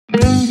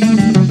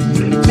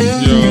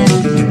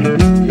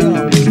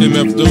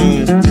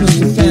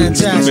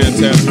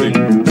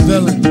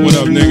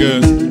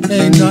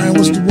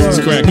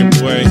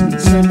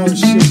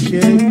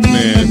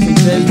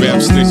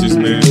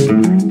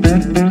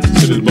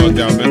bugged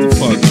out, man. What the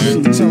fuck,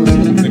 man?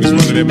 Niggas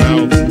running their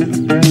mouth,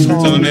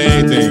 telling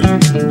everything.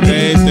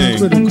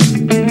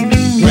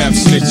 Rapp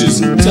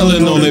snitches,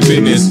 telling all their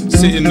business.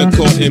 Sit in the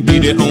court and be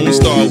their own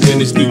star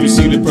witness. Do you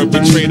see the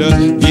perpetrator?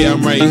 Yeah,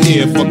 I'm right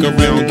here. Fuck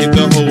around, get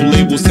the whole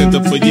label sent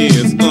up for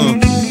years.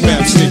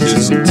 Rapp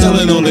snitches,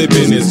 telling all their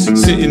business.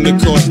 Sit in the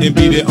court and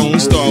be their own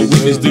star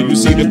witness. Do you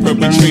see the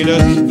perpetrator?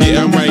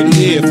 Yeah, I'm right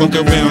here. Fuck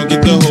around,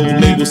 get the whole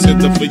label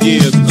sent up for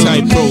years.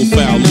 Tight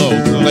profile, low,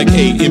 like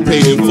 8 and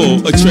paid in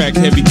full. Attract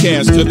heavy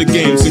cash, cause the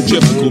game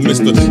centrifugal.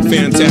 Mr.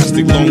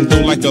 Fantastic, long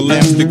though like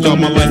elastic. All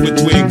my life with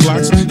twin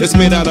clocks that's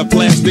made out of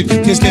plastic.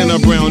 Can't stand a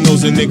brown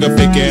nose and nigga,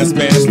 fake ass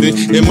bastard.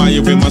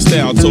 Admiring my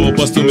style, tall,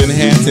 bustin' in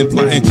hats and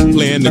plotting,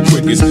 playing the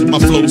quickest. My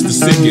flow's the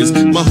sickest,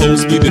 my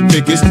hoes be the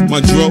thickest.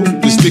 My dro,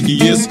 the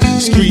stickiest.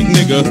 Street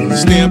nigga,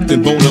 stamped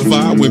and bona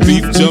fide. When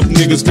beef jump,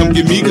 niggas come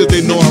get me cause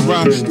they know I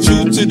ride.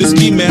 True to the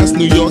ski mask,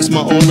 New York's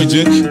my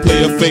origin.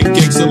 Play a fake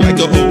gangster like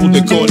an old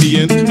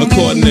accordion.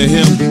 According to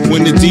him,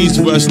 when the D's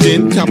rushed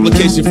in,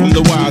 complication from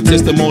the wild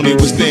testimony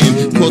was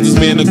thin. Caused this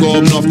man to go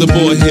up and off the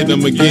board, hit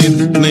him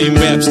again. Lame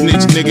rap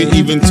snitch nigga,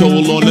 even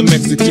told on the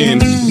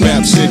Mexican.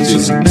 Rap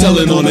snitches,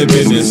 telling all their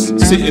business.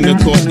 Sit in the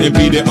court and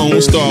be their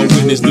own star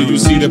witness. Do you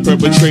see the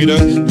perpetrator?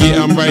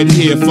 Yeah, I'm right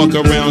here. Fuck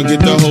around,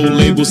 get the whole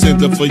label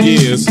sent up for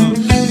years.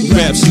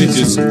 Rap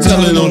snitches,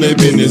 telling all their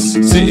business.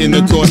 Sit in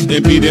the court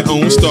and be their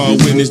own star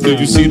witness. Do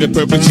you see the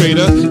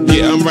perpetrator?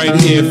 Yeah, I'm right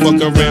here.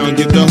 Fuck around,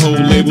 get the whole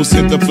label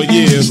sent up for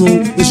years.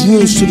 True, there's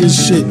rules to this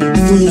shit.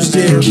 Fools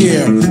dare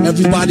care.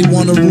 Everybody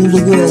wanna rule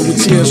the world with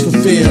tears for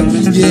fear.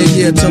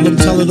 Yeah, tell it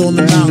on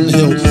the mountain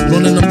hill.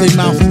 Running up their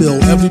mouth bill.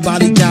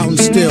 Everybody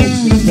doubting still.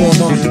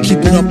 Former,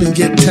 keep it up and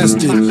get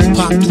tested.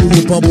 Pop through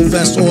the bubble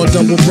vest or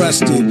double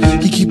breasted.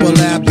 He keep a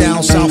lab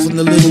down south in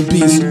the Little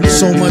Beast.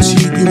 So much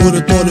heat you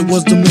would've thought it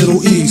was the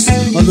Middle East.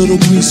 A little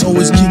grease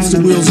always keeps the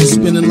wheels a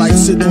spinning, like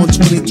sitting on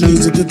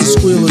 23s to get the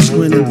squealers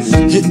grinning.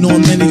 Hitting on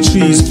many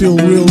trees, feel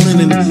real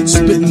linen.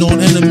 Spitting on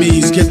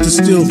enemies, get the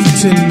steel for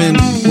 10 men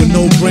with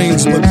no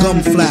brains but gum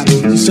flap.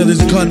 He said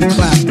his gun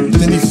clapped,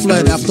 then he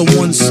fled after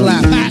one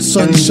slap.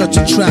 Son, shut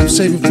your trap,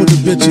 save it for the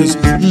bitches.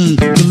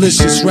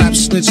 Delicious, Rapp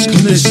Snitch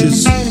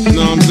Knishes. You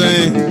know what I'm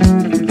saying?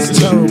 It's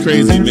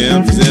crazy,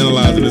 man. I'm just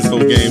analyzing this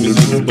whole game. It's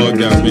just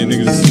bugged out, man.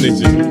 Niggas are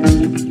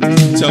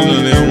snitching, telling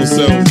on their own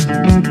self.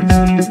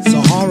 It's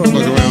a horror.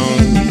 Fuck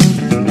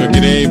around, go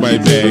get everybody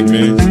bag,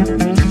 man.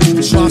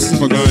 Trust.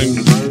 Fuck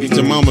around, get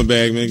your mama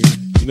bag, man.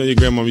 You know your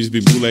grandma used to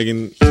be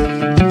bootlegging,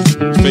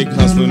 fake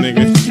hustler,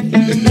 nigga.